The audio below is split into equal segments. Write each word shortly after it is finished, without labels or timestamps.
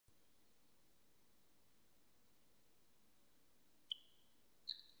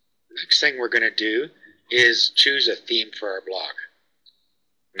The next thing we're going to do is choose a theme for our blog.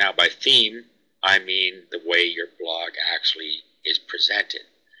 Now by theme, I mean the way your blog actually is presented.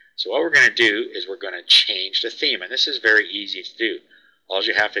 So what we're going to do is we're going to change the theme, and this is very easy to do. All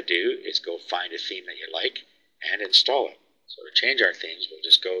you have to do is go find a theme that you like and install it. So to change our themes, we'll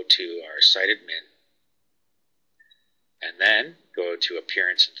just go to our site admin and then go to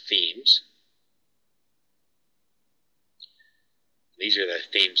Appearance and Themes. These are the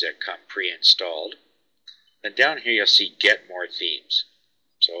themes that come pre-installed. Then down here you'll see Get More Themes.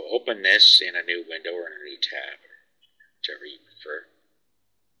 So open this in a new window or in a new tab, whichever you prefer.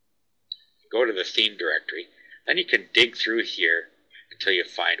 Go to the theme directory. Then you can dig through here until you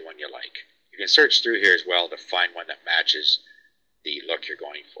find one you like. You can search through here as well to find one that matches the look you're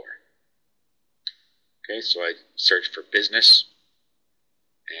going for. Okay, so I search for business,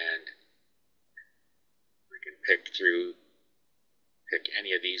 and I can pick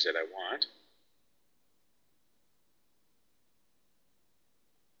any of these that I want.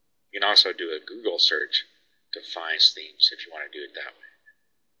 You can also do a Google search to find themes if you want to do it that way.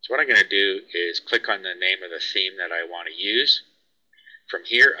 So what I'm going to do is click on the name of the theme that I want to use. From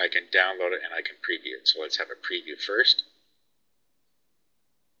here I can download it and I can preview it. So let's have a preview first.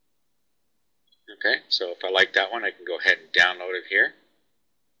 Okay, so if I like that one, I can go ahead and download it here.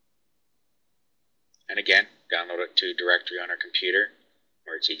 And again, download it to a directory on our computer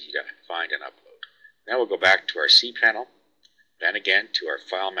where it's easy to find and upload. Now we'll go back to our cPanel, then again to our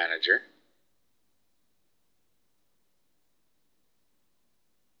File Manager.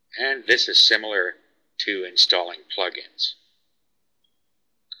 And this is similar to installing plugins.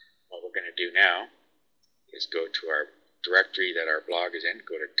 What we're going to do now is go to our directory that our blog is in,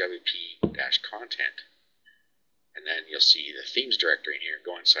 go to WP-content, and then you'll see the themes directory in here.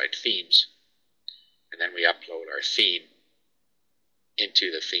 Go inside themes, and then we upload our theme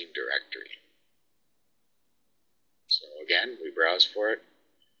into the theme directory. So again, we browse for it.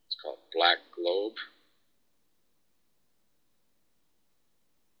 It's called Black Globe.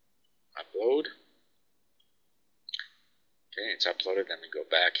 Upload. Okay, it's uploaded. Then we go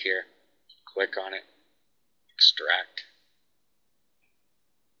back here, click on it, extract.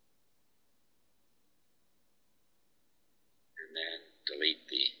 And then delete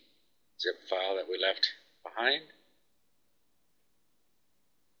the zip file that we left behind.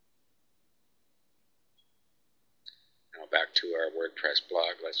 Now back to our WordPress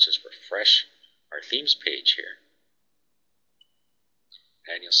blog. Let's just refresh our themes page here.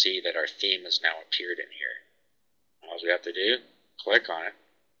 And you'll see that our theme has now appeared in here. All we have to do, click on it,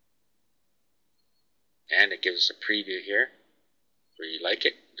 and it gives us a preview here. Where you like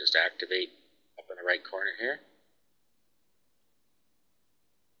it, just activate up in the right corner here.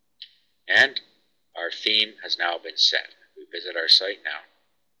 And our theme has now been set. We visit our site now.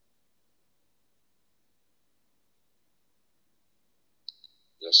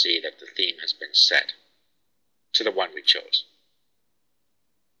 You'll see that the theme has been set to the one we chose.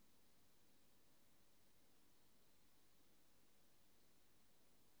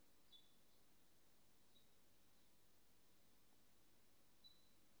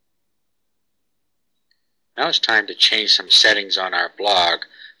 Now it's time to change some settings on our blog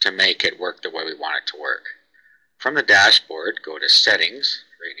to make it work the way we want it to work. From the dashboard, go to Settings,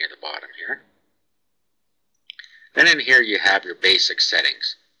 right near the bottom here. Then in here you have your basic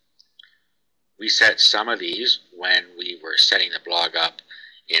settings. We set some of these when we were setting the blog up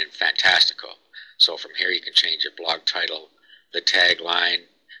in Fantastico. So from here you can change your blog title, the tagline,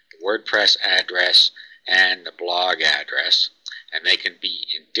 the WordPress address, and the blog address, and they can be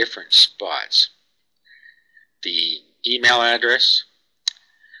in different spots. The email address,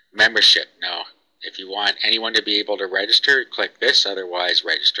 membership. Now, if you want anyone to be able to register, click this. Otherwise,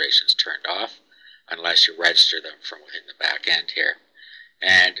 registration is turned off unless you register them from within the back end here.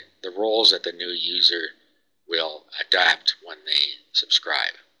 And the roles that the new user will adapt when they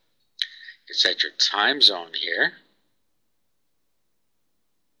subscribe. You can set your time zone here.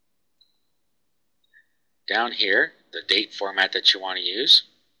 Down here, the date format that you want to use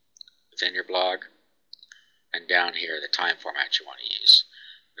within your blog. And down here, the time format you want to use.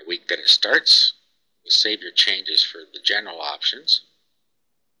 The week that it starts, you save your changes for the general options.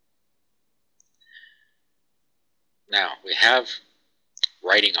 Now, we have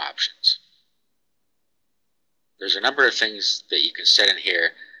writing options. There's a number of things that you can set in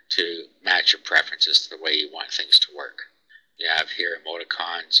here to match your preferences to the way you want things to work. You have here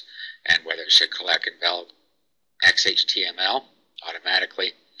emoticons and whether it should collect and envelop XHTML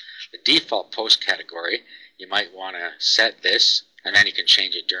automatically. The default post category, you might want to set this, and then you can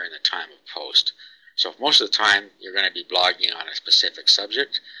change it during the time of post. So if most of the time you're going to be blogging on a specific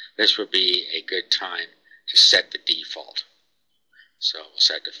subject, this would be a good time to set the default. So we'll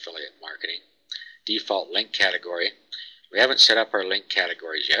set affiliate marketing. Default link category. We haven't set up our link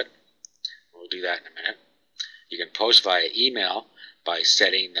categories yet. We'll do that in a minute. You can post via email by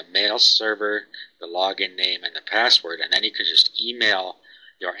setting the mail server, the login name, and the password, and then you can just email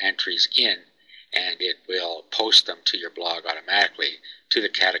your entries in, and it will post them to your blog automatically to the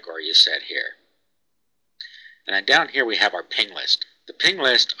category you set here. And then down here we have our ping list. The ping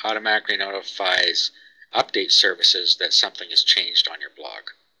list automatically notifies update services that something has changed on your blog.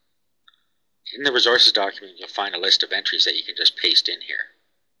 In the resources document, you'll find a list of entries that you can just paste in here.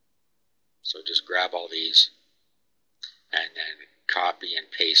 So just grab all these and then copy and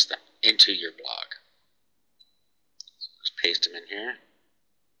paste them into your blog. So just paste them in here.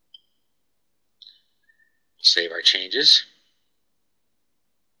 Save our changes.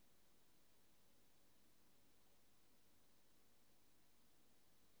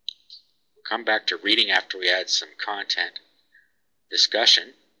 We'll come back to reading after we add some content.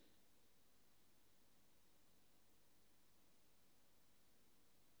 Discussion.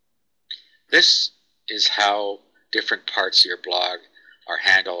 This is how different parts of your blog are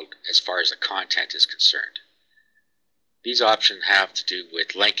handled as far as the content is concerned. These options have to do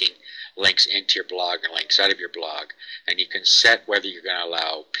with linking links into your blog and links out of your blog, and you can set whether you're going to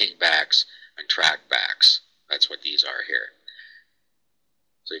allow pingbacks and trackbacks. That's what these are here.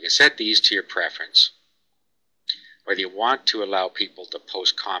 So you can set these to your preference, whether you want to allow people to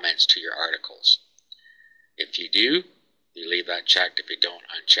post comments to your articles. If you do, you leave that checked. If you don't,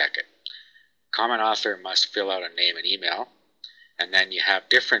 uncheck it. Comment author must fill out a name and email, and then you have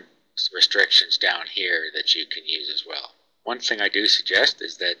different restrictions down here that you can use as well. One thing I do suggest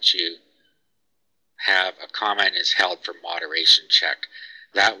is that you have a comment is held for moderation checked.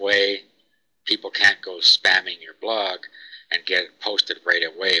 That way people can't go spamming your blog and get it posted right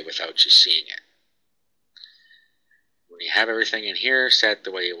away without you seeing it. When you have everything in here set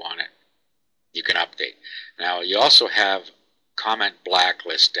the way you want it, you can update. Now you also have comment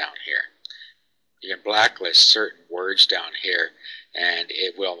blacklist down here. You can blacklist certain words down here and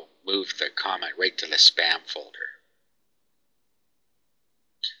it will move the comment right to the spam folder.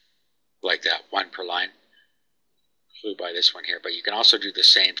 Like that, one per line. Flew by this one here, but you can also do the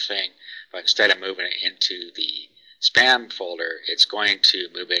same thing, but instead of moving it into the spam folder, it's going to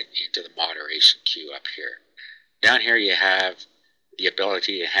move it into the moderation queue up here. Down here you have the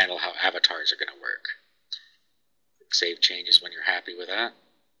ability to handle how avatars are going to work. Save changes when you're happy with that.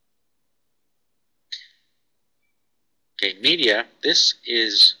 Okay, media, this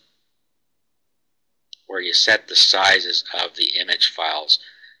is where you set the sizes of the image files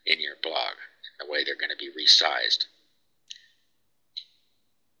in your blog, the way they're going to be resized.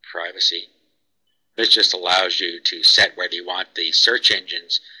 Privacy. This just allows you to set whether you want the search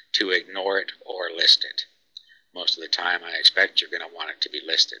engines to ignore it or list it. Most of the time I expect you're going to want it to be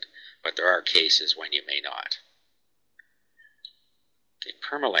listed, but there are cases when you may not. Okay,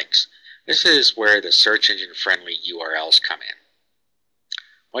 permalinks. This is where the search engine friendly URLs come in.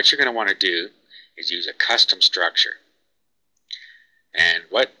 What you're going to want to do is use a custom structure. And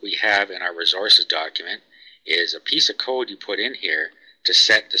what we have in our resources document is a piece of code you put in here to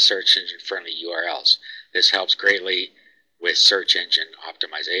set the search engine friendly URLs. This helps greatly with search engine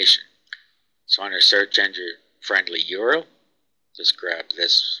optimization. So under search engine friendly URL, just grab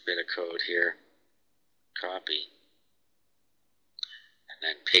this bit of code here, copy, and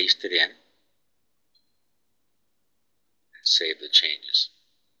then paste it in and save the changes.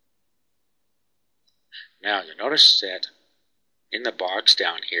 Now you'll notice that in the box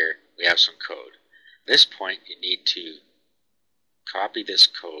down here we have some code. At this point you need to copy this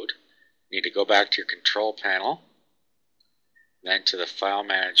code. You need to go back to your control panel, then to the file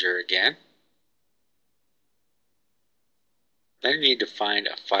manager again. Then you need to find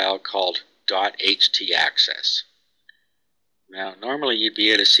a file called .htaccess. Now normally you'd be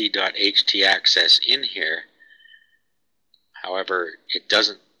able to see .htaccess in here, however it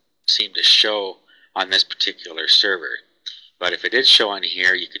doesn't seem to show on this particular server. But if it did show on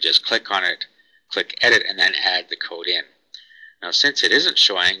here, you could just click on it, click edit, and then add the code in. Now since it isn't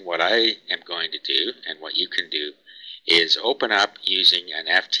showing, what I am going to do, and what you can do, is open up using an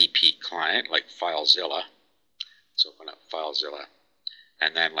FTP client like FileZilla. Let's open up FileZilla,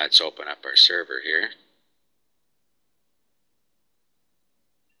 and then let's open up our server here.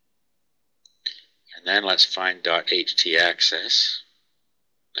 And then let's find .htaccess.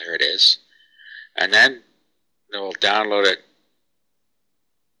 There it is. And then we'll download it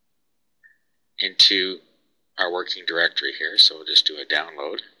into our working directory here. So we'll just do a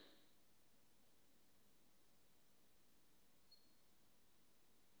download.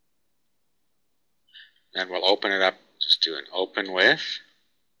 Then we'll open it up. Just do an open with.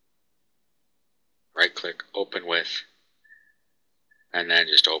 Right click, open with, and then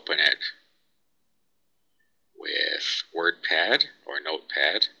just open it with WordPad or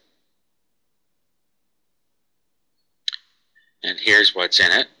Notepad. And here's what's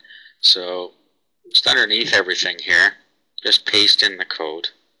in it. So just underneath everything here, just paste in the code,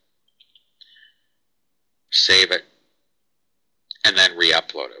 save it, and then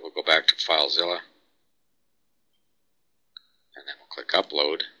re-upload it. We'll go back to FileZilla, and then we'll click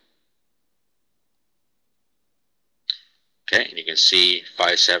Upload. Okay, and you can see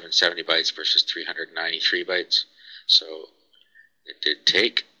 5770 bytes versus 393 bytes. So it did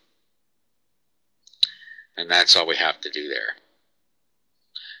take. And that's all we have to do there.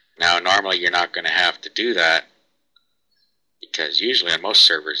 Now, normally you're not going to have to do that because usually on most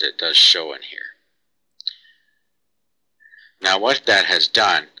servers it does show in here. Now, what that has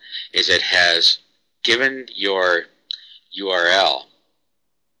done is it has given your URL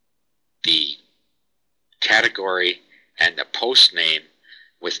the category and the post name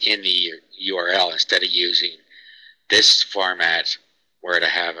within the URL instead of using this format where to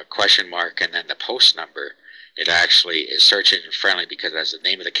have a question mark and then the post number. It actually is search engine friendly because it has the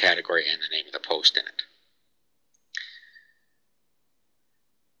name of the category and the name of the post in it.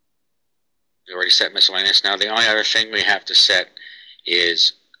 We already set miscellaneous. Now the only other thing we have to set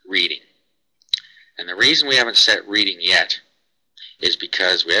is reading. And the reason we haven't set reading yet is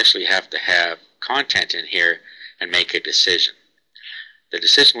because we actually have to have content in here and make a decision. The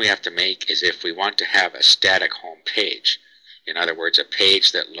decision we have to make is if we want to have a static home page. In other words, a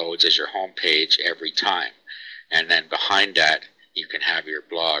page that loads as your home page every time. And then behind that, you can have your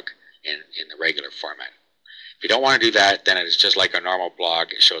blog in the regular format. If you don't want to do that, then it's just like a normal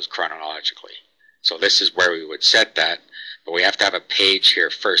blog. It shows chronologically. So this is where we would set that. But we have to have a page here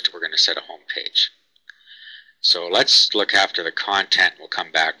first if we're going to set a home page. So let's look after the content. We'll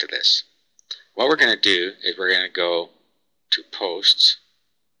come back to this. What we're going to do is we're going to go to Posts.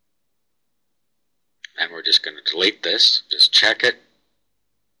 And we're just going to delete this. Just check it.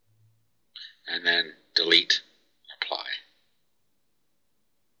 And then delete. Apply.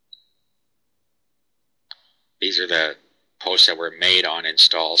 These are the posts that were made on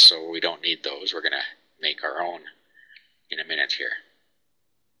install, so we don't need those. We're going to make our own in a minute here.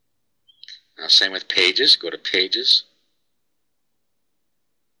 Now, same with pages. Go to Pages.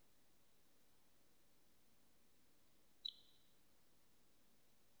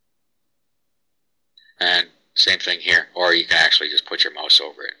 And same thing here. Or you can actually just put your mouse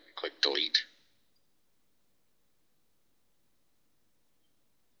over it and click Delete.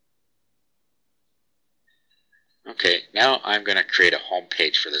 Okay, now I'm going to create a home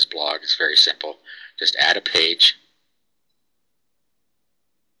page for this blog. It's very simple. Just add a page.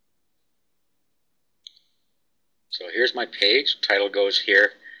 So here's my page. Title goes here.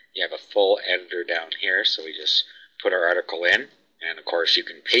 You have a full editor down here, so we just put our article in. And of course, you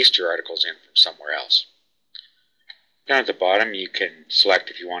can paste your articles in from somewhere else. Down at the bottom, you can select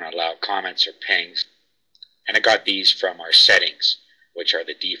if you want to allow comments or pings. And I got these from our settings, which are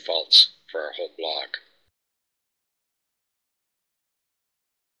the defaults for our whole blog.